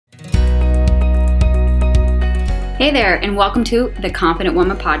Hey there, and welcome to the Confident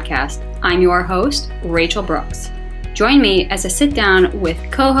Woman Podcast. I'm your host, Rachel Brooks. Join me as I sit down with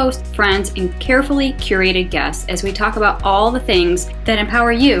co-hosts, friends, and carefully curated guests as we talk about all the things that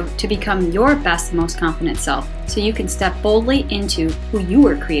empower you to become your best and most confident self so you can step boldly into who you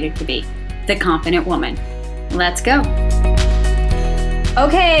were created to be, the confident woman. Let's go.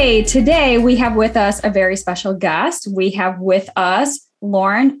 Okay, today we have with us a very special guest. We have with us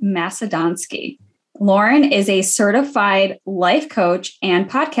Lauren Masidonski. Lauren is a certified life coach and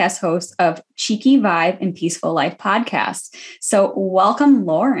podcast host of Cheeky Vibe and Peaceful Life podcasts. So welcome,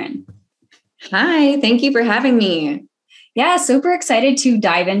 Lauren. Hi, thank you for having me. Yeah, super excited to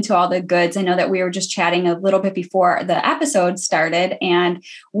dive into all the goods. I know that we were just chatting a little bit before the episode started, and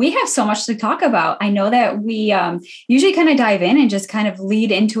we have so much to talk about. I know that we usually kind of dive in and just kind of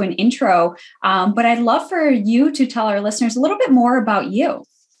lead into an intro, but I'd love for you to tell our listeners a little bit more about you.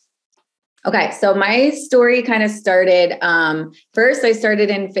 Okay, so my story kind of started, first I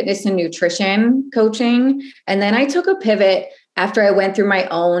started in fitness and nutrition coaching, and then I took a pivot after I went through my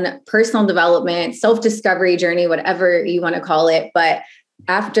own personal development, self-discovery journey, whatever you want to call it. But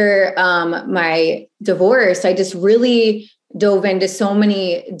after my divorce, I just really dove into so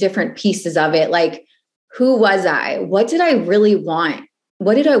many different pieces of it. Like, who was I? What did I really want?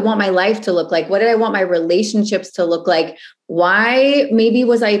 What did I want my life to look like? What did I want my relationships to look like? Why maybe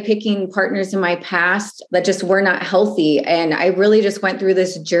was I picking partners in my past that just were not healthy? And I really just went through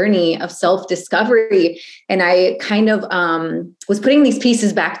this journey of self-discovery. And I kind of was putting these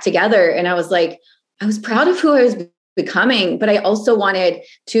pieces back together. And I was like, I was proud of who I was becoming, but I also wanted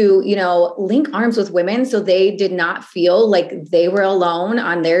to, link arms with women so they did not feel like they were alone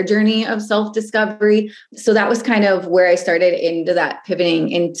on their journey of self-discovery. So that was kind of where I started into that pivoting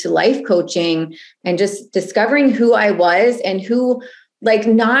into life coaching and just discovering who I was and who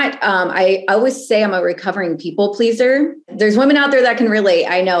I always say I'm a recovering people pleaser. There's women out there that can relate.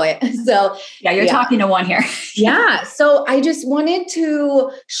 I know it. So yeah, you're talking to one here. Yeah. So I just wanted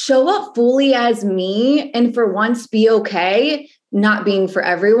to show up fully as me and for once be okay, not being for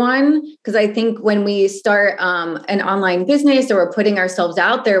everyone. Because I think when we start an online business or we're putting ourselves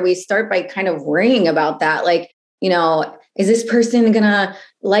out there, we start by kind of worrying about that. Like, is this person going to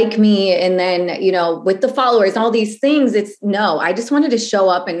like me? And then, with the followers, all these things, I just wanted to show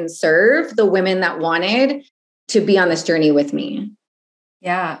up and serve the women that wanted to be on this journey with me.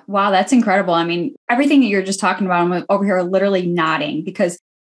 Yeah. Wow. That's incredible. I mean, everything that you're just talking about, I'm over here literally nodding because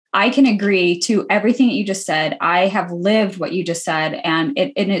I can agree to everything that you just said. I have lived what you just said. And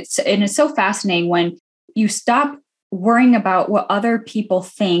it's so fascinating when you stop worrying about what other people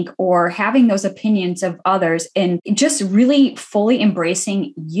think or having those opinions of others and just really fully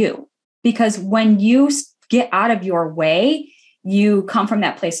embracing you. Because when you get out of your way, you come from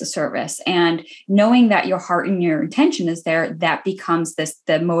that place of service, and knowing that your heart and your intention is there, that becomes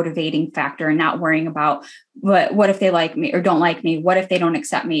the motivating factor, and not worrying about what if they like me or don't like me? What if they don't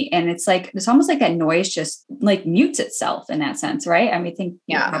accept me? And it's almost like that noise just like mutes itself in that sense. Right. I mean, I think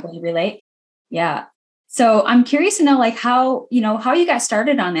you probably relate. Yeah. So I'm curious to know how you got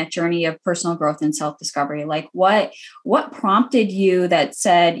started on that journey of personal growth and self-discovery. Like what prompted you that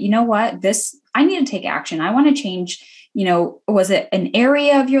said, I need to take action. I want to change. Was it an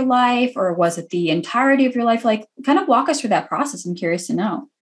area of your life or was it the entirety of your life? Like, kind of walk us through that process. I'm curious to know.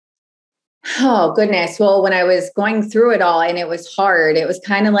 Oh, goodness. Well, when I was going through it all and it was hard, it was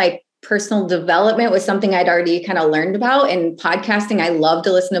kind of like personal development was something I'd already kind of learned about. And podcasting, I love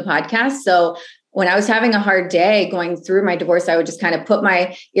to listen to podcasts. So when I was having a hard day going through my divorce, I would just kind of put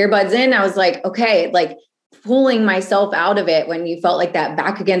my earbuds in. I was like, okay, like pulling myself out of it when you felt like that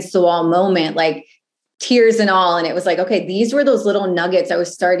back against the wall moment, like tears and all. And it was like, okay, these were those little nuggets I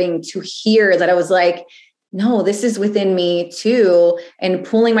was starting to hear that I was like, no, this is within me too, and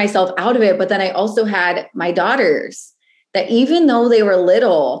pulling myself out of it. But then I also had my daughters that even though they were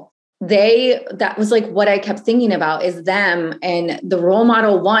little, that was like what I kept thinking about is them and the role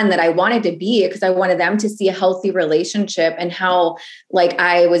model one that I wanted to be, because I wanted them to see a healthy relationship and how like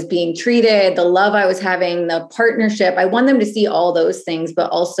I was being treated, the love I was having, the partnership. I want them to see all those things,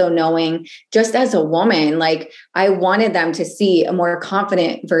 but also knowing just as a woman, like I wanted them to see a more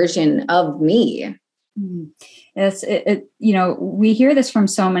confident version of me. It's, we hear this from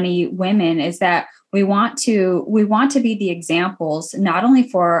so many women is that we want to be the examples, not only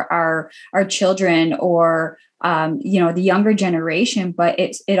for our children or, the younger generation, but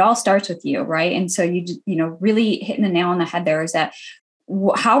it all starts with you. Right. And so really hitting the nail on the head there is that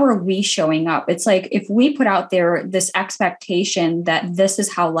how are we showing up? It's like, if we put out there this expectation that this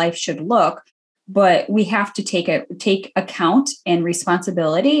is how life should look, but we have to take account and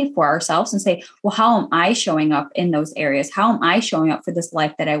responsibility for ourselves and say, well, how am I showing up in those areas? How am I showing up for this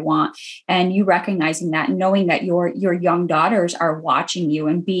life that I want? And you recognizing that, and knowing that your young daughters are watching you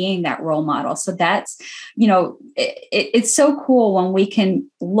and being that role model. So that's, it's so cool when we can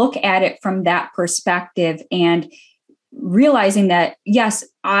look at it from that perspective and realizing that, yes,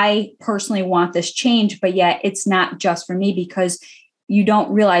 I personally want this change, but yet it's not just for me, because you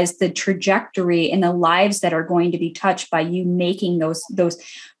don't realize the trajectory and the lives that are going to be touched by you making those,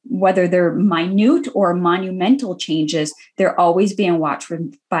 whether they're minute or monumental changes, they're always being watched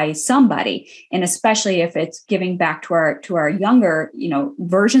by somebody. And especially if it's giving back to our younger,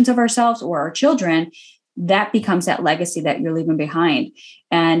 versions of ourselves or our children, that becomes that legacy that you're leaving behind.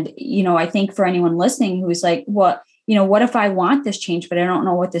 And, I think for anyone listening who's like, what if I want this change, but I don't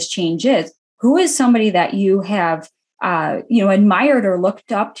know what this change is? Who is somebody that you have, admired or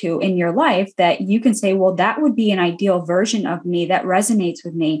looked up to in your life that you can say, well, that would be an ideal version of me that resonates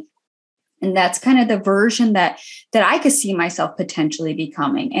with me. And that's kind of the version that I could see myself potentially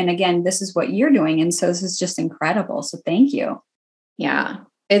becoming. And again, this is what you're doing. And so this is just incredible. So thank you. Yeah.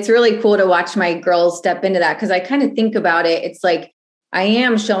 It's really cool to watch my girls step into that, because I kind of think about it. It's like, I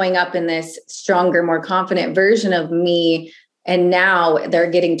am showing up in this stronger, more confident version of me. And now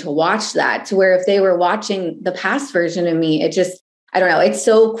they're getting to watch that, to where if they were watching the past version of me, it just, I don't know. It's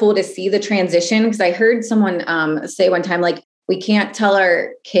so cool to see the transition. Because I heard someone say one time, like, we can't tell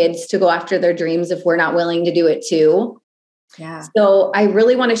our kids to go after their dreams if we're not willing to do it too. Yeah. So I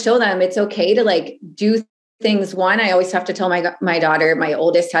really want to show them it's okay to like do things. One, I always have to tell my daughter, my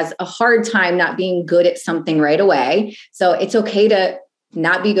oldest has a hard time not being good at something right away. So it's okay to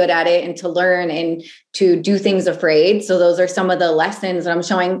not be good at it and to learn and to do things afraid. So those are some of the lessons that I'm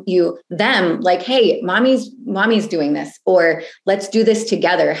showing them, like, hey, mommy's doing this, or let's do this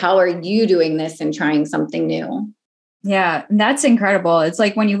together. How are you doing this and trying something new? Yeah, that's incredible. It's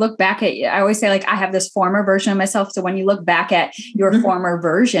like when you look back at, I always say, like, I have this former version of myself. So when you look back at your former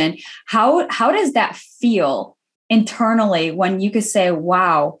version, how does that feel internally when you could say,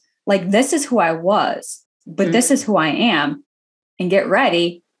 wow, like, this is who I was, but this is who I am, and get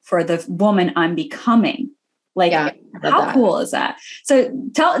ready for the woman I'm becoming. Like, how cool is that? So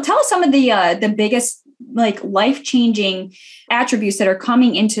tell us some of the biggest, like, life-changing attributes that are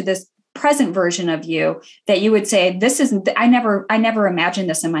coming into this present version of you that you would say, this isn't, I never imagined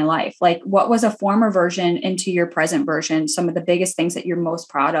this in my life. Like, what was a former version into your present version? Some of the biggest things that you're most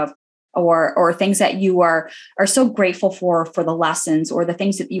proud of, or things that you are so grateful for the lessons or the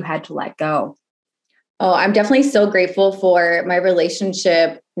things that you had to let go. Oh, I'm definitely so grateful for my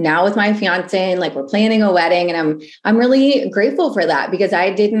relationship now with my fiance, and like, we're planning a wedding, and I'm really grateful for that, because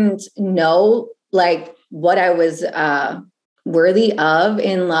I didn't know like what I was worthy of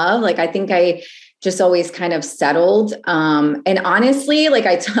in love. Like, I think I just always kind of settled. And honestly, like,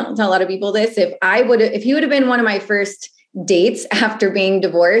 I tell a lot of people this, if he would have been one of my first dates after being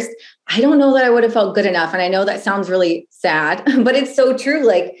divorced, I don't know that I would have felt good enough. And I know that sounds really sad, but it's so true.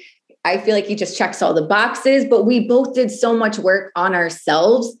 Like, I feel like he just checks all the boxes, but we both did so much work on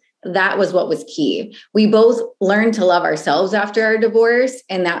ourselves. That was what was key. We both learned to love ourselves after our divorce,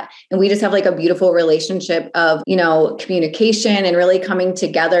 and we just have like a beautiful relationship of, communication and really coming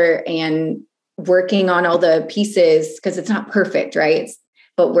together and working on all the pieces, because it's not perfect, right?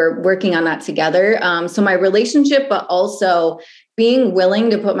 But we're working on that together. So my relationship, but also being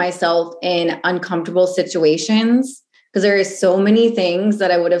willing to put myself in uncomfortable situations, because there is so many things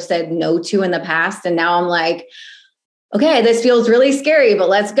that I would have said no to in the past. And now I'm like, okay, this feels really scary, but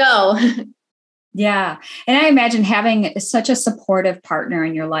let's go. Yeah. And I imagine having such a supportive partner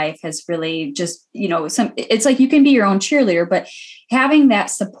in your life has really just, it's like you can be your own cheerleader, but having that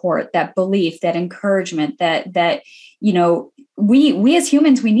support, that belief, that encouragement, that we as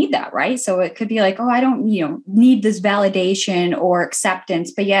humans, we need that, right? So it could be like, oh, I don't, need this validation or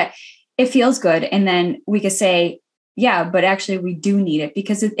acceptance, but yet it feels good. And then we could say, yeah, but actually we do need it,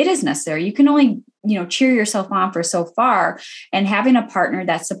 because it is necessary. You can only, cheer yourself on for so far, and having a partner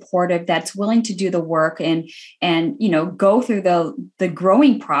that's supportive, that's willing to do the work and, go through the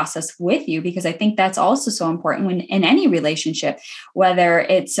growing process with you, because I think that's also so important when in any relationship, whether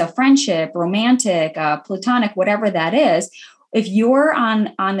it's a friendship, romantic, platonic, whatever that is, if you're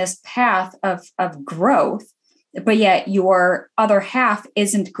on this path of growth, but yet your other half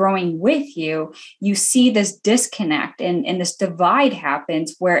isn't growing with you, you see this disconnect and this divide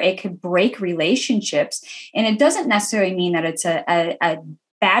happens where it could break relationships. And it doesn't necessarily mean that it's a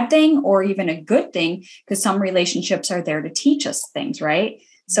bad thing or even a good thing, because some relationships are there to teach us things, right?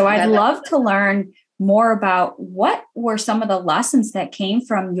 So I'd love to learn more about what were some of the lessons that came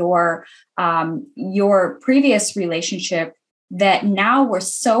from your previous relationship that now were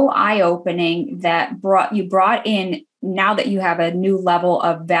so eye-opening that brought in, now that you have a new level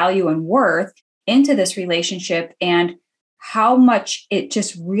of value and worth into this relationship, and how much it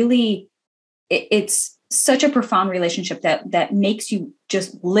just really, it's such a profound relationship that makes you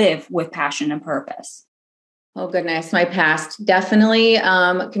just live with passion and purpose. Oh goodness, my past, definitely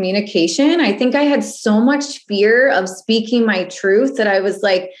communication. I think I had so much fear of speaking my truth that I was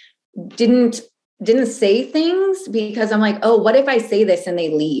like, didn't say things because I'm like, oh, what if I say this and they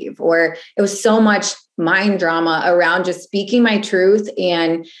leave? Or it was so much mind drama around just speaking my truth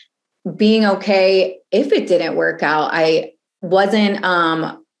and being okay if it didn't work out. I wasn't,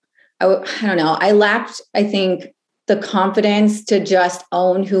 I don't know. I lacked, I think, the confidence to just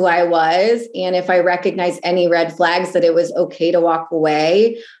own who I was. And if I recognized any red flags, that it was okay to walk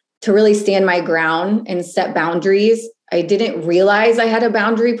away, to really stand my ground and set boundaries. I didn't realize I had a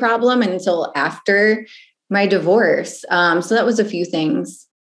boundary problem until after my divorce. So that was a few things.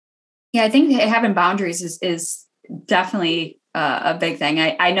 Yeah, I think having boundaries is definitely a big thing.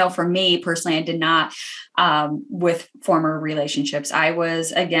 I know for me personally, I did not with former relationships. I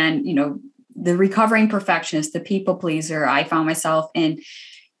was, again, the recovering perfectionist, the people pleaser. I found myself in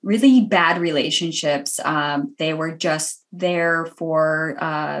really bad relationships. They were just there for,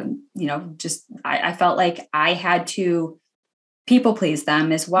 I felt like I had to people please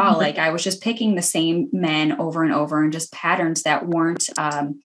them as well. Like I was just picking the same men over and over, and just patterns that weren't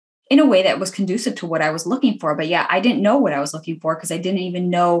in a way that was conducive to what I was looking for. But yeah, I didn't know what I was looking for because I didn't even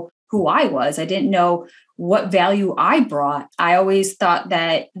know who I was. I didn't know what value I brought. I always thought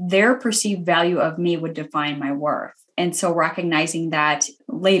that their perceived value of me would define my worth. And so recognizing that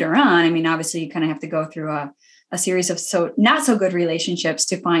later on, I mean, obviously you kind of have to go through a series of not so good relationships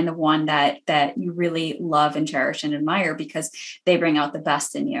to find the one that you really love and cherish and admire, because they bring out the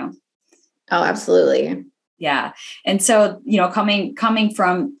best in you. Oh, absolutely. Yeah. And so, coming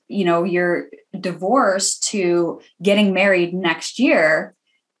from, your divorce to getting married next year,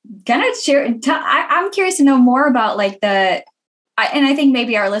 kind of share, I'm curious to know more about and I think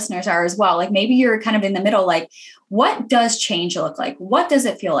maybe our listeners are as well. Like maybe you're kind of in the middle, like what does change look like? What does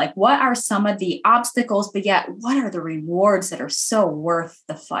it feel like? What are some of the obstacles, but yet what are the rewards that are so worth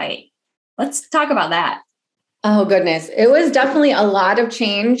the fight? Let's talk about that. Oh goodness. It was definitely a lot of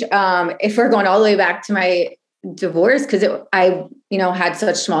change. If we're going all the way back to my divorce, because I had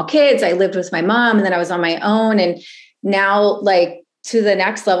such small kids. I lived with my mom and then I was on my own. And now like to the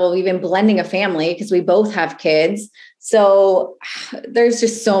next level, we've been blending a family because we both have kids. So there's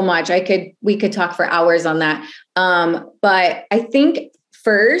just so much we could talk for hours on that. But I think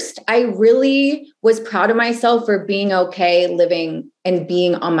first, I really was proud of myself for being okay living and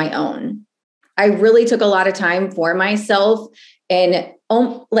being on my own. I really took a lot of time for myself and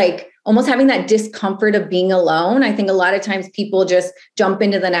almost having that discomfort of being alone. I think a lot of times people just jump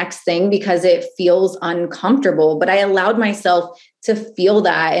into the next thing because it feels uncomfortable, but I allowed myself to feel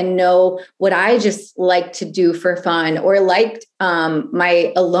that and know what I just like to do for fun, or liked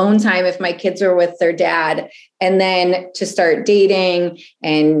my alone time if my kids were with their dad, and then to start dating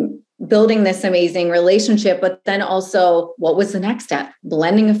and building this amazing relationship. But then also, what was the next step?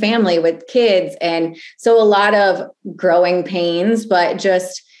 Blending a family with kids. And so a lot of growing pains, but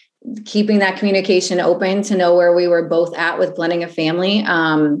just keeping that communication open to know where we were both at with blending a family.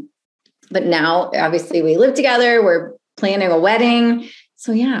 But now obviously we live together, we're planning a wedding.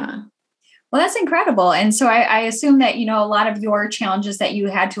 So yeah. Well, that's incredible. And so I assume that, a lot of your challenges that you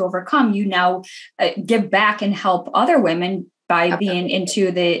had to overcome, you now give back and help other women by being into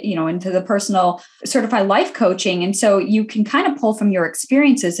the personal certified life coaching. And so you can kind of pull from your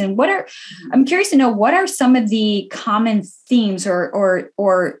experiences. And I'm curious to know, what are some of the common themes or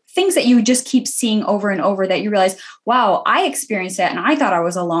things that you just keep seeing over and over that you realize, wow, I experienced that and I thought I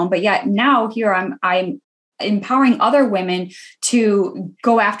was alone, but yet now here I'm empowering other women to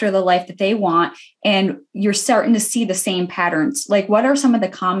go after the life that they want. And you're starting to see the same patterns. Like, what are some of the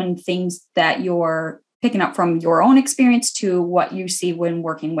common things that you're picking up from your own experience to what you see when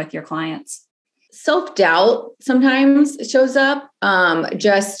working with your clients? Self-doubt sometimes shows up,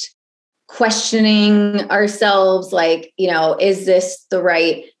 just questioning ourselves, like, is this the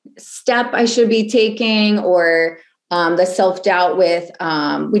right step I should be taking? Or the self-doubt with,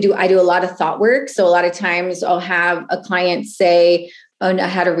 I do a lot of thought work. So a lot of times I'll have a client say, I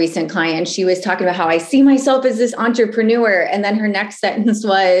had a recent client, she was talking about how I see myself as this entrepreneur. And then her next sentence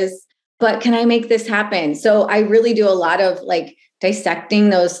was, but can I make this happen? So I really do a lot of dissecting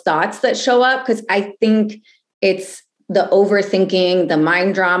those thoughts that show up, because I think it's the overthinking, the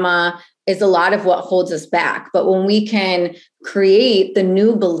mind drama is a lot of what holds us back. But when we can create the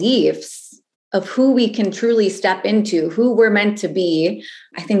new beliefs of who we can truly step into, who we're meant to be,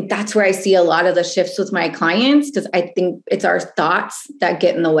 I think that's where I see a lot of the shifts with my clients, because I think it's our thoughts that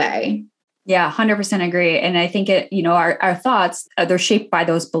get in the way. Yeah, 100% agree. And I think our thoughts, they're shaped by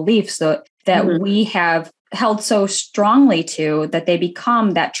those beliefs that we have held so strongly to that they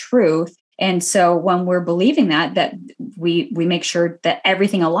become that truth. And so when we're believing that we make sure that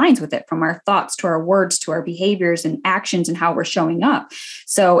everything aligns with it, from our thoughts to our words to our behaviors and actions and how we're showing up.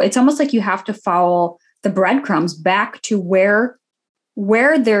 So it's almost like you have to follow the breadcrumbs back to where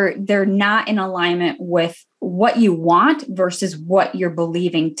they're not in alignment with what you want versus what you're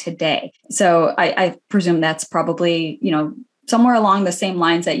believing today. So I presume that's probably, somewhere along the same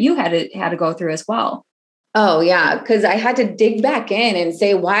lines that you had to go through as well. Oh yeah. Cause I had to dig back in and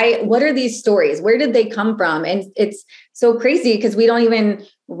say, what are these stories? Where did they come from? And it's so crazy because we don't even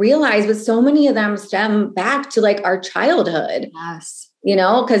realize, but so many of them stem back to like our childhood. Yes.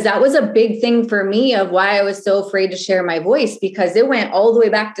 Because that was a big thing for me of why I was so afraid to share my voice, because it went all the way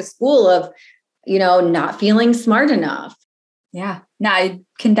back to school of, not feeling smart enough. Yeah, no, I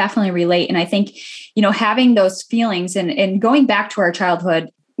can definitely relate. And I think, having those feelings and going back to our childhood,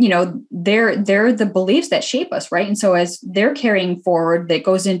 they're the beliefs that shape us, right? And so as they're carrying forward, that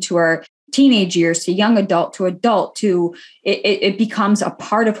goes into our teenage years to young adult to it becomes a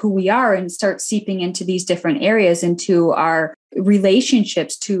part of who we are and starts seeping into these different areas, into our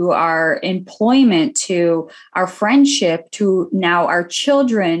relationships, to our employment, to our friendship, to now our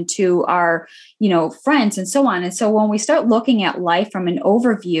children, to our, friends and so on. And so when we start looking at life from an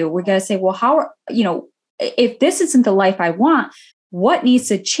overview, we're going to say, well, if this isn't the life I want, what needs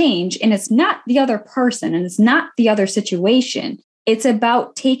to change? And it's not the other person and it's not the other situation. It's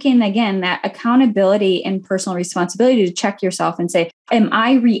about taking, again, that accountability and personal responsibility to check yourself and say, am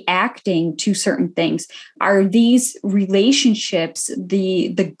I reacting to certain things? Are these relationships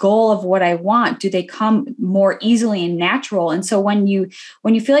the goal of what I want? Do they come more easily and natural? And so when you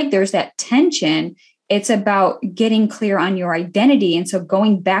feel like there's that tension, it's about getting clear on your identity. And so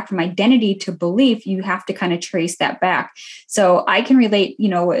going back from identity to belief, you have to kind of trace that back. So I can relate,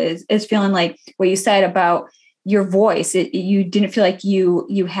 is feeling like what you said about your voice. You didn't feel like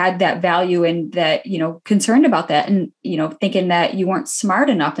you had that value and that, concerned about that and, thinking that you weren't smart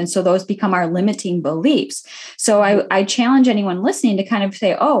enough. And so those become our limiting beliefs. So I challenge anyone listening to kind of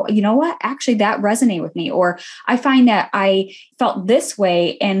say, oh, you know what, actually that resonated with me, or I find that I felt this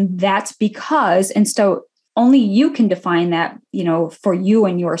way and that's because, and so only you can define that, for you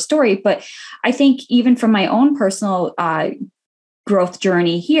and your story. But I think even from my own personal growth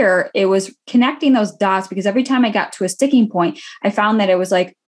journey here, it was connecting those dots, because every time I got to a sticking point, I found that it was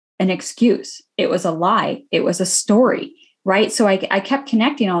like an excuse. It was a lie. It was a story, right? So I kept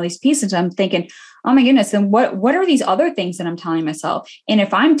connecting all these pieces. I'm thinking, oh my goodness, then what are these other things that I'm telling myself? And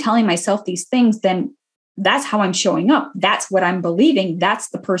if I'm telling myself these things, then that's how I'm showing up. That's what I'm believing. That's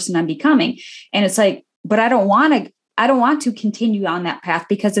the person I'm becoming. And it's like, but I don't want to continue on that path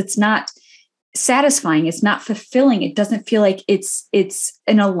because it's not satisfying. It's not fulfilling. It doesn't feel like it's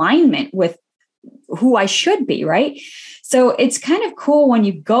an alignment with who I should be. Right. So it's kind of cool when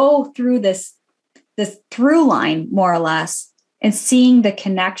you go through this through line, more or less, and seeing the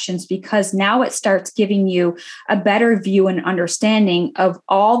connections, because now it starts giving you a better view and understanding of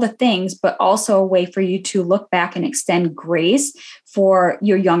all the things, but also a way for you to look back and extend grace for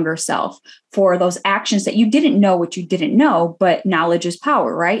your younger self, for those actions that you didn't know what you didn't know, but knowledge is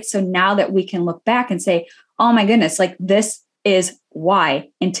power, right? So now that we can look back and say, oh my goodness, like this is why.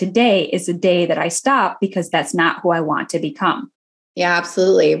 And today is the day that I stop, because that's not who I want to become. Yeah,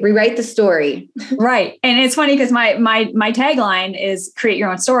 absolutely. Rewrite the story. Right. And it's funny because my tagline is create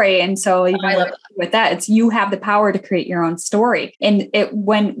your own story. And so even with that, it's you have the power to create your own story. And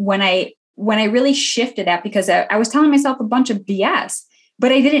when I really shifted that, because I was telling myself a bunch of BS,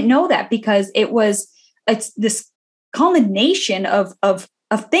 but I didn't know that, because it's this culmination of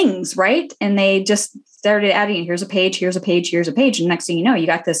things, right? And they just started adding, here's a page, here's a page, here's a page. And next thing you know, you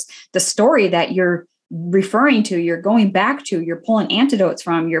got the story that you're referring to, you're going back to, you're pulling antidotes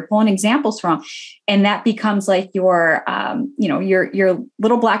from, you're pulling examples from, and that becomes like your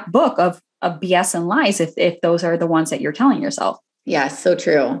little black book of BS and lies, if those are the ones that you're telling yourself. Yeah, so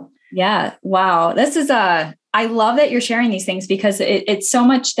true. Yeah. Wow. This is I love that you're sharing these things, because it's so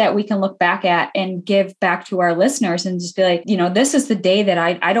much that we can look back at and give back to our listeners and just be like, this is the day that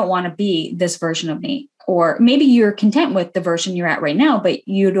I don't want to be this version of me. Or maybe you're content with the version you're at right now, but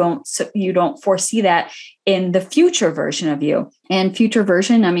you don't foresee that in the future version of you. And future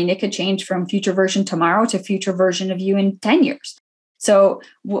version, I mean, it could change from future version tomorrow to future version of you in 10 years. So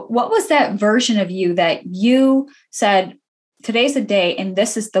what was that version of you that you said, today's the day, and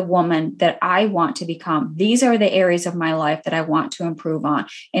this is the woman that I want to become. These are the areas of my life that I want to improve on.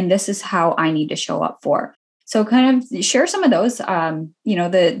 And this is how I need to show up for. So kind of share some of those,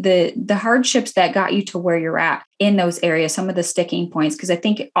 the hardships that got you to where you're at in those areas, some of the sticking points, because I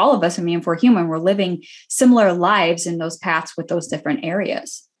think all of us, I mean, if we're human, we're living similar lives in those paths with those different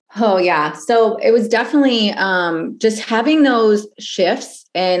areas. Oh, yeah. So it was definitely just having those shifts.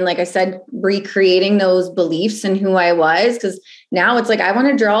 And like I said, recreating those beliefs in who I was. Because now it's like, I want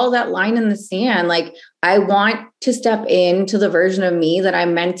to draw that line in the sand. Like, I want to step into the version of me that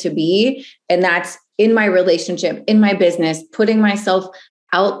I'm meant to be. And that's in my relationship, in my business, putting myself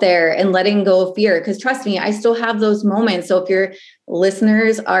out there and letting go of fear. Because trust me, I still have those moments. So if your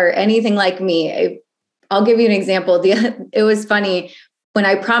listeners are anything like me, I'll give you an example. It was funny. When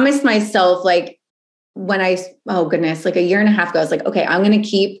I promised myself, like like a year and a half ago, I was like, okay, I'm going to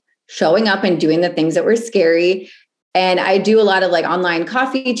keep showing up and doing the things that were scary. And I do a lot of like online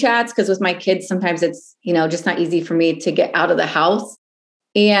coffee chats because with my kids, sometimes it's, just not easy for me to get out of the house.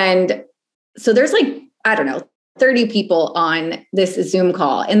 And so there's like, I don't know, 30 people on this Zoom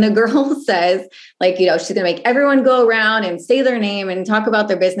call. And the girl says like, she's going to make everyone go around and say their name and talk about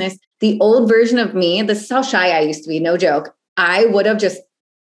their business. The old version of me, this is how shy I used to be, no joke. I would have just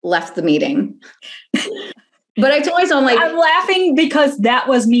left the meeting. But I told myself, I'm laughing because that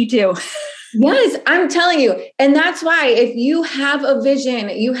was me too. Yes, I'm telling you. And that's why if you have a vision,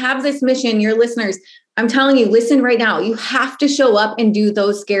 you have this mission, your listeners, I'm telling you, listen right now, you have to show up and do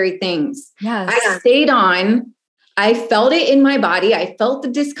those scary things. Yes. I stayed on. I felt it in my body. I felt the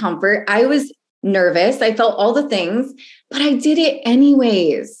discomfort. I was nervous. I felt all the things, but I did it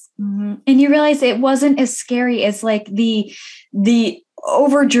anyways. Mm-hmm. And you realize it wasn't as scary as like the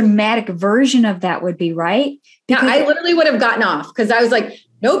over dramatic version of that would be, right? Because I literally would have gotten off because I was like,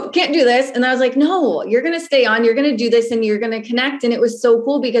 nope, can't do this. And I was like, no, you're going to stay on, you're going to do this and you're going to connect. And it was so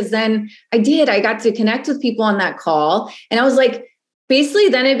cool because then I got to connect with people on that call. And I was like, basically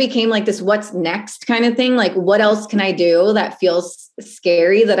then it became like this, what's next kind of thing. Like, what else can I do that feels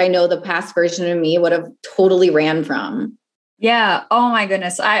scary that I know the past version of me would have totally ran from? Yeah. Oh my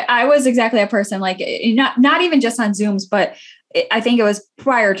goodness. I was exactly a person, like not even just on Zooms, but I think it was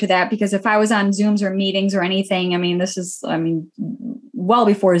prior to that, because if I was on Zooms or meetings or anything, well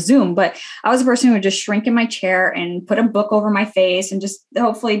before Zoom, but I was a person who would just shrink in my chair and put a book over my face and just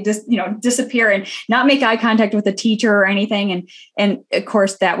hopefully just, disappear and not make eye contact with the teacher or anything. And of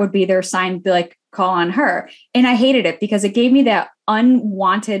course that would be their sign to be like, call on her. And I hated it because it gave me that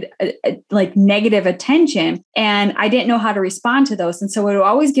unwanted, like negative attention. And I didn't know how to respond to those. And so it would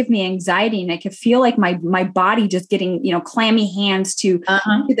always give me anxiety. And I could feel like my body just getting, clammy hands to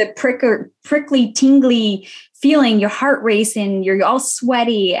the prickly, tingly feeling, your heart racing, you're all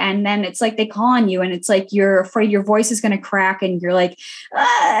sweaty. And then it's like they call on you and it's like you're afraid your voice is going to crack and you're like,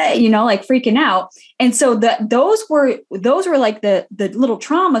 like freaking out. And so those were like the little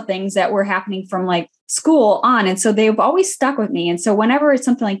trauma things that were happening from like school on. And so they've always stuck with me. And so whenever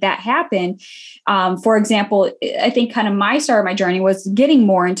something like that happened, for example, I think kind of my start of my journey was getting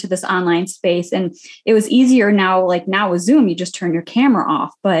more into this online space. And it was easier now, like now with Zoom, you just turn your camera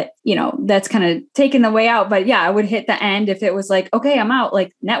off, but that's kind of taking the way out. But yeah, I would hit the end if it was like, okay, I'm out,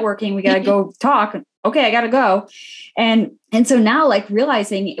 like networking, we got to go talk. Okay, I got to go. And so now like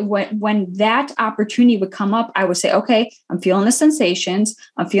realizing when that opportunity would come up, I would say, okay, I'm feeling the sensations.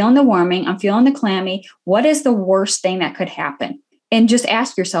 I'm feeling the warming. I'm feeling the clammy. What is the worst thing that could happen? And just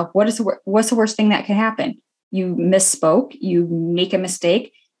ask yourself, what's the worst thing that could happen? You misspoke, you make a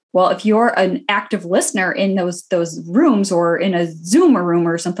mistake. Well, if you're an active listener in those rooms or in a Zoom room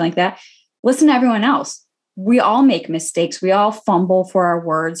or something like that, listen to everyone else. We all make mistakes. We all fumble for our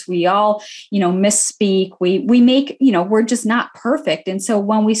words. We all, misspeak. We make, we're just not perfect. And so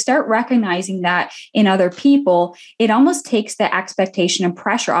when we start recognizing that in other people, it almost takes the expectation and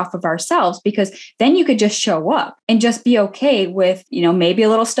pressure off of ourselves, because then you could just show up and just be okay with, maybe a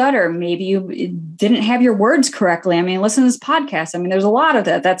little stutter. Maybe you didn't have your words correctly. Listen to this podcast. There's a lot of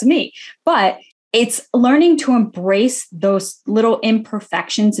that. That's me. But it's learning to embrace those little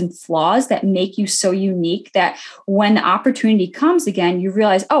imperfections and flaws that make you so unique that when the opportunity comes again, you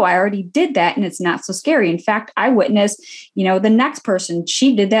realize, oh, I already did that and it's not so scary. In fact, I witnessed, the next person,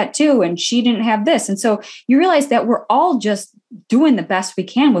 she did that too, and she didn't have this. And so you realize that we're all just doing the best we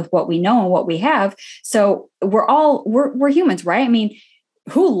can with what we know and what we have. So we're humans, right?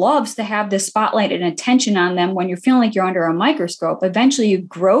 Who loves to have this spotlight and attention on them when you're feeling like you're under a microscope? Eventually you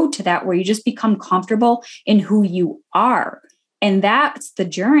grow to that where you just become comfortable in who you are. And that's the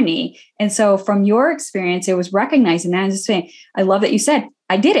journey. And so from your experience, it was recognizing that. I was just saying, I love that you said,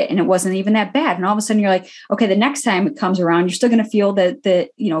 I did it and it wasn't even that bad. And all of a sudden you're like, okay, the next time it comes around, you're still going to feel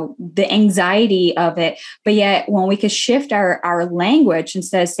the anxiety of it. But yet when we could shift our language,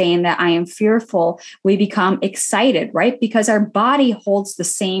 instead of saying that I am fearful, we become excited, right? Because our body holds the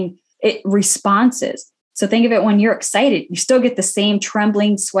same responses. So think of it, when you're excited, you still get the same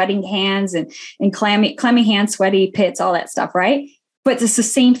trembling, sweating hands and clammy hands, sweaty pits, all that stuff, right? But it's the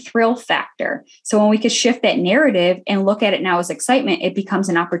same thrill factor. So when we could shift that narrative and look at it now as excitement, it becomes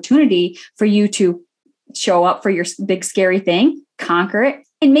an opportunity for you to show up for your big, scary thing, conquer it,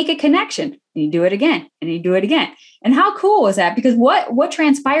 and make a connection. And you do it again, and you do it again. And how cool was that? Because what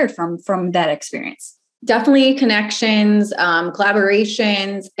transpired from that experience? Definitely connections,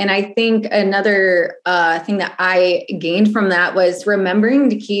 collaborations. And I think another thing that I gained from that was remembering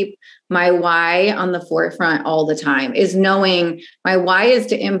to keep my why on the forefront all the time, is knowing my why is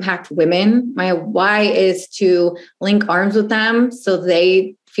to impact women. My why is to link arms with them so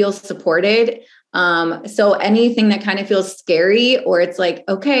they feel supported. So anything that kind of feels scary, or it's like,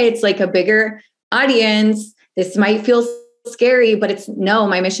 okay, it's like a bigger audience, this might feel scary, but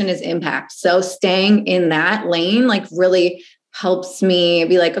my mission is impact. So staying in that lane like really helps me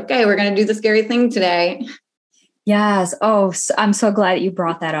be like, okay, we're going to do the scary thing today. Yes. Oh, I'm so glad that you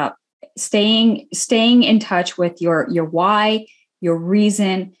brought that up. Staying in touch with your why, your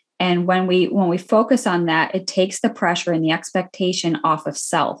reason. And when we focus on that, it takes the pressure and the expectation off of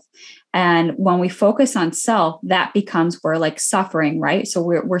self. And when we focus on self, that becomes we're like suffering, right? So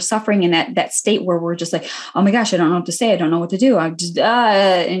we're suffering in that state where we're just like, oh my gosh, I don't know what to say. I don't know what to do. I'm just,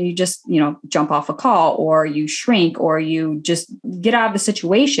 and you just, jump off a call, or you shrink, or you just get out of the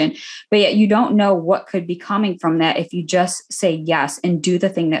situation. But yet you don't know what could be coming from that if you just say yes and do the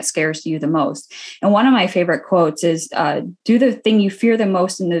thing that scares you the most. And one of my favorite quotes is, do the thing you fear the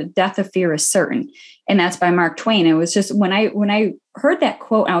most, and the death of fear is certain. And that's by Mark Twain. It was just when I heard that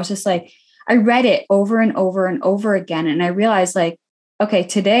quote, I was just like, I read it over and over and over again. And I realized like, okay,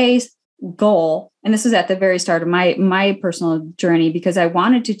 today's goal, and this is at the very start of my personal journey, because I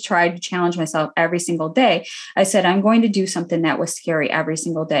wanted to try to challenge myself every single day. I said, I'm going to do something that was scary every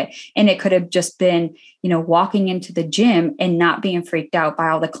single day. And it could have just been, walking into the gym and not being freaked out by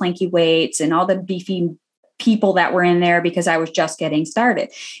all the clanky weights and all the beefy people that were in there, because I was just getting started.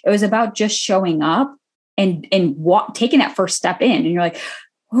 It was about just showing up and taking that first step in. And you're like,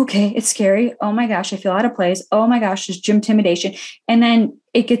 okay, it's scary. Oh my gosh, I feel out of place. Oh my gosh, there's gym intimidation. And then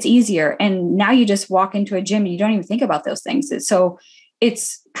it gets easier. And now you just walk into a gym and you don't even think about those things. So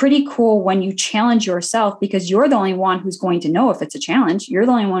it's pretty cool when you challenge yourself, because you're the only one who's going to know if it's a challenge. You're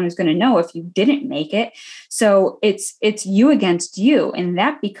the only one who's going to know if you didn't make it. So it's you against you. And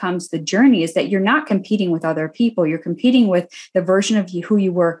that becomes the journey, is that you're not competing with other people. You're competing with the version of you who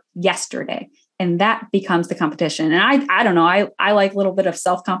you were yesterday. And that becomes the competition. And I don't know, I like a little bit of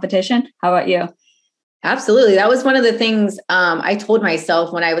self-competition. How about you? Absolutely. That was one of the things I told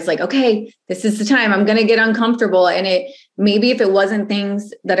myself when I was like, okay, this is the time I'm going to get uncomfortable. And maybe if it wasn't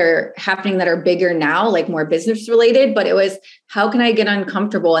things that are happening that are bigger now, like more business related, but it was, how can I get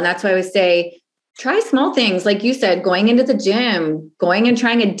uncomfortable? And that's why I would say, try small things. Like you said, going into the gym, going and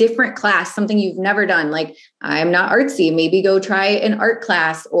trying a different class, something you've never done. Like, I'm not artsy, maybe go try an art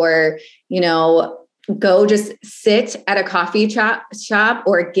class, or, go just sit at a coffee shop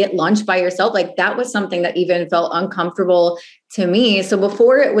or get lunch by yourself. Like, that was something that even felt uncomfortable to me. So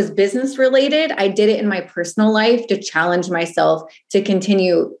before it was business related, I did it in my personal life to challenge myself to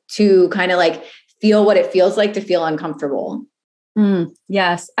continue to kind of like feel what it feels like to feel uncomfortable.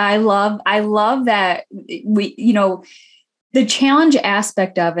 Yes. I love that the challenge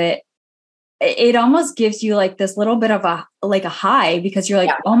aspect of it almost gives you like this little bit of a high, because you're like,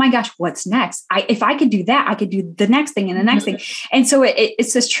 oh my gosh, what's next? If I could do that, I could do the next thing and the next thing. And so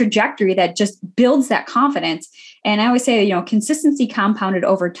it's this trajectory that just builds that confidence. And I always say, consistency compounded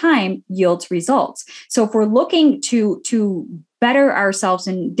over time yields results. So if we're looking to better ourselves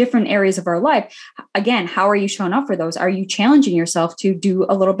in different areas of our life, again, how are you showing up for those? Are you challenging yourself to do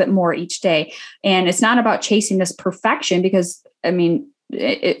a little bit more each day? And it's not about chasing this perfection, because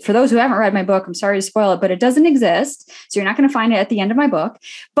for those who haven't read my book, I'm sorry to spoil it, but it doesn't exist. So you're not going to find it at the end of my book,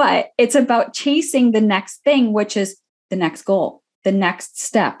 but it's about chasing the next thing, which is the next goal, the next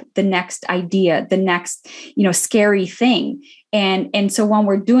step, the next idea, the next, scary thing. And so when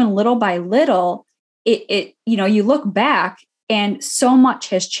we're doing little by little, you look back And so much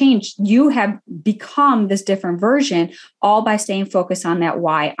has changed. You have become this different version, all by staying focused on that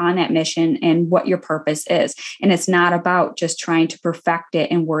why, on that mission, and what your purpose is. And it's not about just trying to perfect it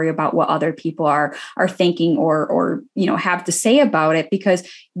and worry about what other people are thinking or have to say about it, because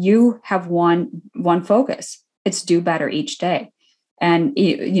you have one focus. It's do better each day. And,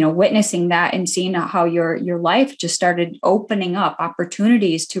 witnessing that and seeing how your life just started opening up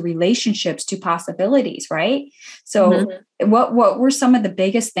opportunities to relationships, to possibilities, right? So what were some of the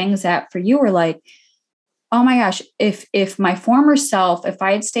biggest things that for you were like, oh my gosh, if my former self, if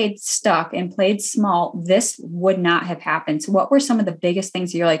I had stayed stuck and played small, this would not have happened. So what were some of the biggest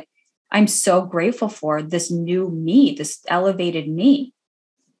things you're like, I'm so grateful for this new me, this elevated me?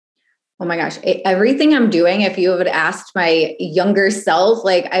 Oh my gosh, everything I'm doing, if you had asked my younger self,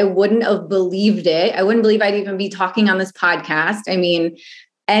 like I wouldn't have believed it. I wouldn't believe I'd even be talking on this podcast. I mean,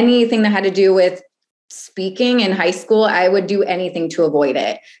 anything that had to do with speaking in high school, I would do anything to avoid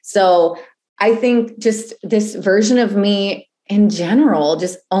it. So I think just this version of me in general,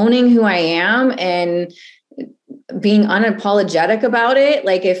 just owning who I am and being unapologetic about it.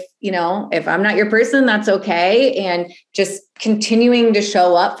 Like if I'm not your person, that's okay. And just continuing to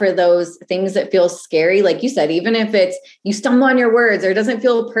show up for those things that feel scary. Like you said, even if it's you stumble on your words or it doesn't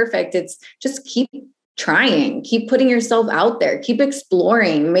feel perfect, it's just keep trying, keep putting yourself out there, keep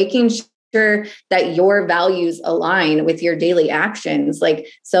exploring, making sure that your values align with your daily actions. But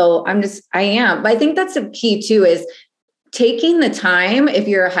I think that's the key too, is taking the time. If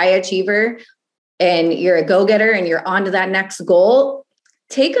you're a high achiever and you're a go-getter and you're on to that next goal,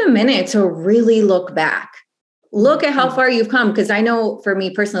 take a minute to really look back. Look at how far you've come. Because I know for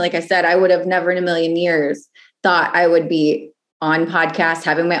me personally, like I said, I would have never in a million years thought I would be on podcasts,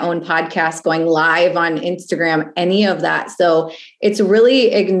 having my own podcast, going live on Instagram, any of that. So it's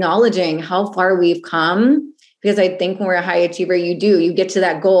really acknowledging how far we've come. Because I think when we're a high achiever, you get to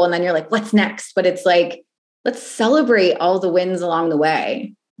that goal and then you're like, what's next? But it's like, let's celebrate all the wins along the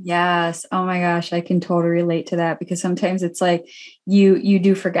way. Yes. Oh my gosh. I can totally relate to that, because sometimes it's like you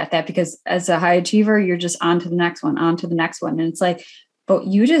do forget that, because as a high achiever, you're just on to the next one. And it's like, but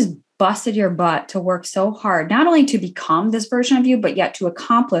you just busted your butt to work so hard, not only to become this version of you, but yet to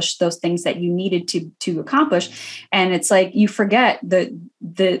accomplish those things that you needed to accomplish. And it's like, you forget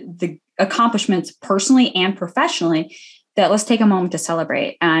the accomplishments personally and professionally, that let's take a moment to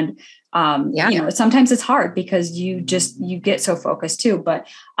celebrate. And sometimes it's hard because you get so focused too. But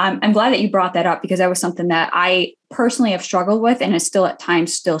I'm glad that you brought that up, because that was something that I personally have struggled with, and I still at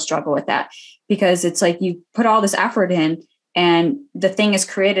times struggle with that, because it's like you put all this effort in and the thing is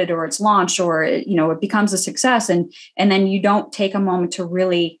created or it's launched or it becomes a success, and then you don't take a moment to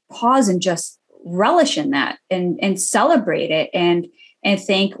really pause and just relish in that and celebrate it and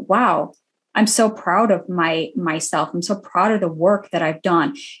think, wow, I'm so proud of myself. I'm so proud of the work that I've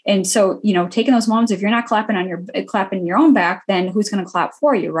done. And so, taking those moments, if you're not clapping your own back, then who's going to clap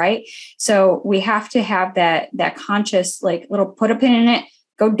for you? Right. So we have to have that conscious, like, little put a pin in it,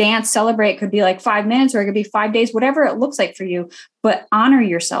 go dance, celebrate. It could be like 5 minutes or it could be 5 days, whatever it looks like for you, but honor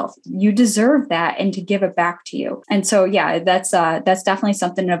yourself. You deserve that, and to give it back to you. And so, yeah, that's definitely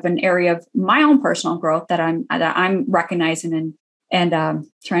something of an area of my own personal growth that I'm recognizing and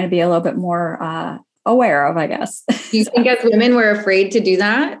trying to be a little bit more aware of, I guess. Do you think as women, we're afraid to do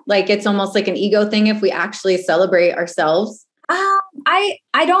that? Like, it's almost like an ego thing if we actually celebrate ourselves?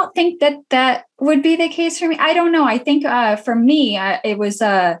 I don't think that would be the case for me. I don't know. I think for me, it was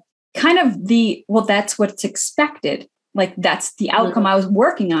kind of that's what's expected. Like, that's the outcome I was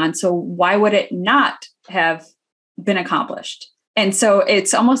working on. So why would it not have been accomplished? And so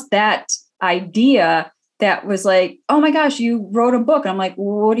it's almost that idea that was like, oh my gosh, you wrote a book. And I'm like,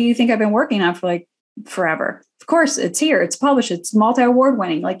 well, what do you think I've been working on for like forever? Of course, it's here, it's published, it's multi-award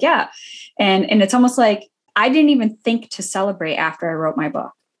winning. Like, yeah. And it's almost like I didn't even think to celebrate after I wrote my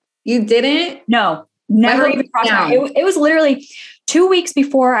book. You didn't? No, never even crossed my mind. It was literally 2 weeks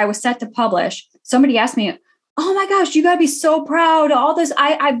before I was set to publish. Somebody asked me, oh my gosh, you got to be so proud. All this,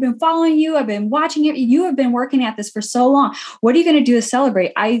 I've been following you. I've been watching you. You have been working at this for so long. What are you going to do to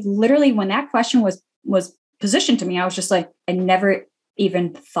celebrate? I literally, when that question was positioned to me, I was just like, I never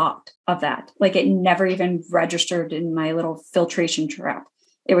even thought of that. Like, it never even registered in my little filtration trap.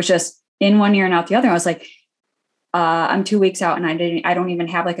 It was just in one ear and out the other. I was like, I'm 2 weeks out and I don't even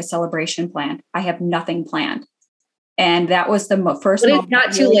have like a celebration planned. I have nothing planned. And that was the first. But it's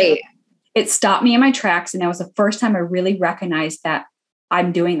not too late. It stopped me in my tracks. And that was the first time I really recognized that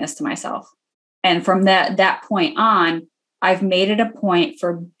I'm doing this to myself. And from that point on, I've made it a point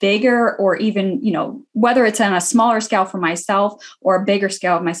for bigger or even, whether it's on a smaller scale for myself or a bigger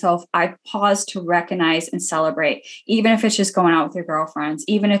scale of myself, I pause to recognize and celebrate, even if it's just going out with your girlfriends,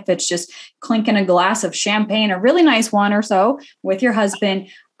 even if it's just clinking a glass of champagne, a really nice one or so with your husband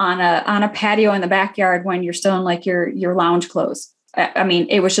on a patio in the backyard when you're still in like your lounge clothes. I mean,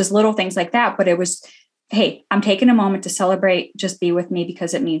 it was just little things like that, but it was, hey, I'm taking a moment to celebrate, just be with me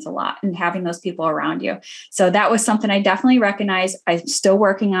because it means a lot, and having those people around you. So that was something I definitely recognize. I'm still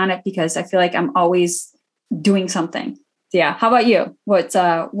working on it because I feel like I'm always doing something. Yeah. How about you?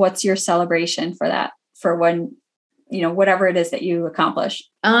 What's your celebration for that, for when, whatever it is that you accomplish?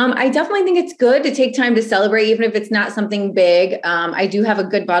 I definitely think it's good to take time to celebrate, even if it's not something big. I do have a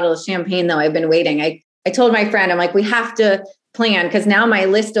good bottle of champagne though. I've been waiting. I told my friend, I'm like, we have to plan, because now my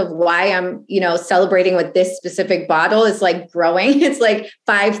list of why I'm, celebrating with this specific bottle is like growing. It's like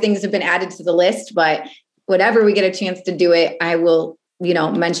 5 things have been added to the list, but whatever we get a chance to do it, I will,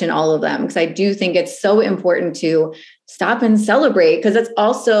 mention all of them, because I do think it's so important to stop and celebrate, because it's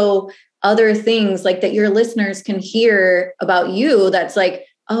also other things like that your listeners can hear about you. That's like,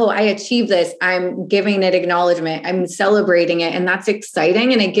 oh, I achieved this. I'm giving it acknowledgement. I'm celebrating it. And that's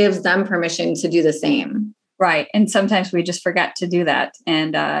exciting. And it gives them permission to do the same. Right. And sometimes we just forget to do that.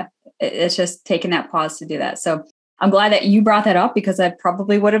 And it's just taking that pause to do that. So I'm glad that you brought that up, because I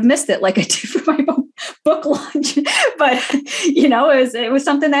probably would have missed it like I did for my book launch. But, it was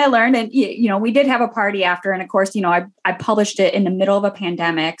something that I learned. And, we did have a party after. And of course, I published it in the middle of a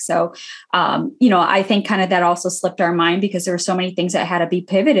pandemic. So, I think kind of that also slipped our mind, because there were so many things that had to be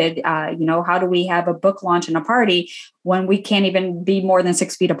pivoted. How do we have a book launch and a party when we can't even be more than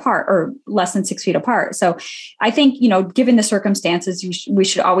 6 feet apart or less than 6 feet apart? So I think, given the circumstances, we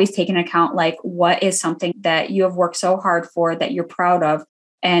should always take into account, like, what is something that you have worked so hard for that you're proud of,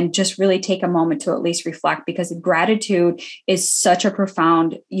 and just really take a moment to at least reflect, because gratitude is such a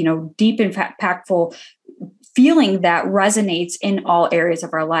profound, deep, impactful feeling that resonates in all areas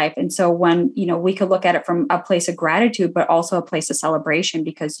of our life. And so when, we could look at it from a place of gratitude, but also a place of celebration,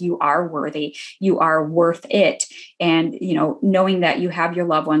 because you are worthy, you are worth it. And, knowing that you have your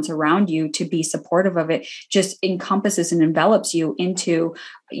loved ones around you to be supportive of it just encompasses and envelops you into,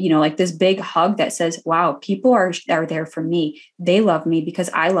 like this big hug that says, wow, people are there for me. They love me because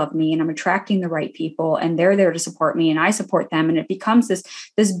I love me, and I'm attracting the right people, and they're there to support me, and I support them. And it becomes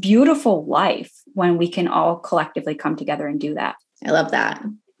this beautiful life when we can all collectively come together and do that. I love that.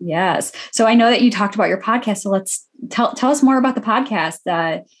 Yes. So I know that you talked about your podcast. So let's tell us more about the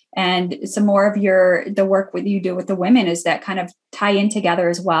podcast and some more of the work that you do with the women. Is that kind of tie in together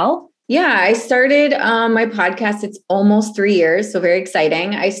as well? Yeah, I started my podcast. It's almost 3 years, so very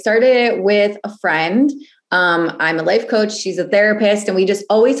exciting. I started it with a friend. I'm a life coach. She's a therapist. And we just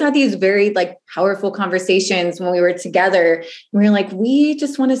always had these very powerful conversations when we were together. And we were like, we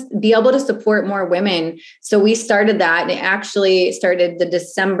just want to be able to support more women. So we started that, and it actually started the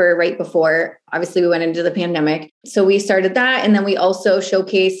December right before, obviously we went into the pandemic. So we started that. And then we also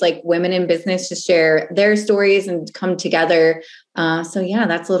showcase women in business to share their stories and come together. So yeah,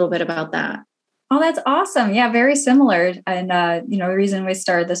 that's a little bit about that. Oh, that's awesome. Yeah, very similar. And, the reason we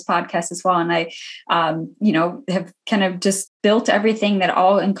started this podcast as well. And I, have kind of just built everything that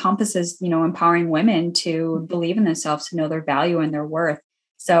all encompasses, empowering women to believe in themselves, to know their value and their worth.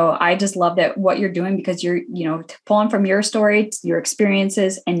 So I just love that what you're doing, because you're, pulling from your story, your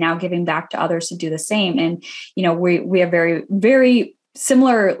experiences, and now giving back to others to do the same. And, we have very, very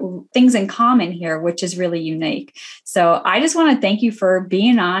similar things in common here, which is really unique. So I just want to thank you for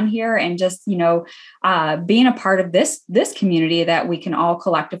being on here and just, being a part of this community that we can all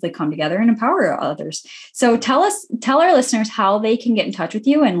collectively come together and empower others. So tell our listeners how they can get in touch with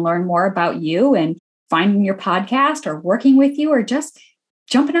you and learn more about you and finding your podcast or working with you, or just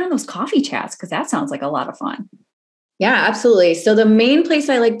jumping on those coffee chats, because that sounds like a lot of fun. Yeah, absolutely. So the main place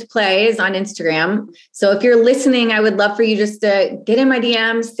I like to play is on Instagram. So if you're listening, I would love for you just to get in my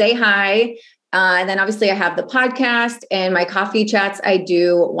DMs, say hi. And then obviously I have the podcast and my coffee chats I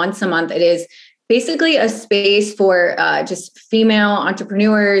do once a month. It is basically a space for just female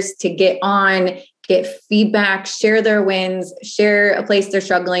entrepreneurs to get on, get feedback, share their wins, share a place they're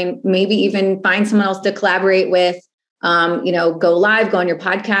struggling, maybe even find someone else to collaborate with. Go live, go on your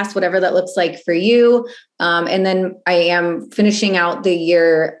podcast, whatever that looks like for you. And then I am finishing out the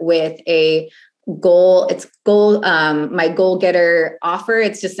year with a goal. It's my goal getter offer.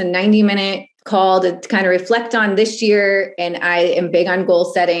 It's just a 90-minute call to kind of reflect on this year. And I am big on goal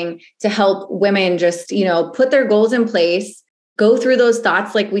setting to help women just, put their goals in place, go through those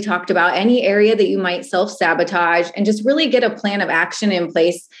thoughts like we talked about, any area that you might self-sabotage, and just really get a plan of action in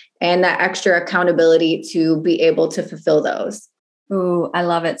place and that extra accountability to be able to fulfill those. Ooh, I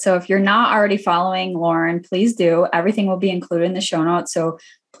love it. So if you're not already following Lauren, please do. Everything will be included in the show notes. So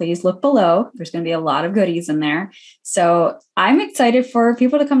please look below. There's going to be a lot of goodies in there. So I'm excited for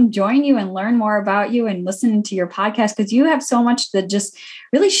people to come join you and learn more about you and listen to your podcast, because you have so much to just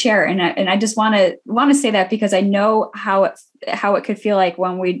really share. And I just want to say that because I know how it could feel like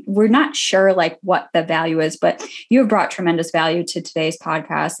when we're not sure like what the value is, but you have brought tremendous value to today's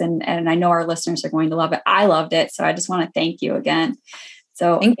podcast. And I know our listeners are going to love it. I loved it. So I just want to thank you again.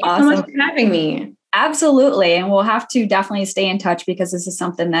 So thank you so much for having me. Absolutely. And we'll have to definitely stay in touch, because this is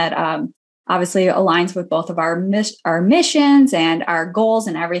something that obviously aligns with both of our missions and our goals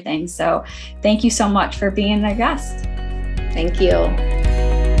and everything. So thank you so much for being a guest. Thank you.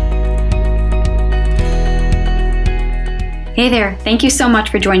 Hey there. Thank you so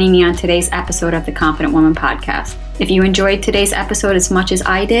much for joining me on today's episode of the Confident Woman Podcast. If you enjoyed today's episode as much as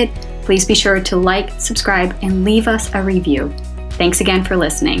I did, please be sure to like, subscribe, and leave us a review. Thanks again for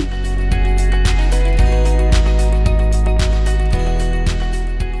listening.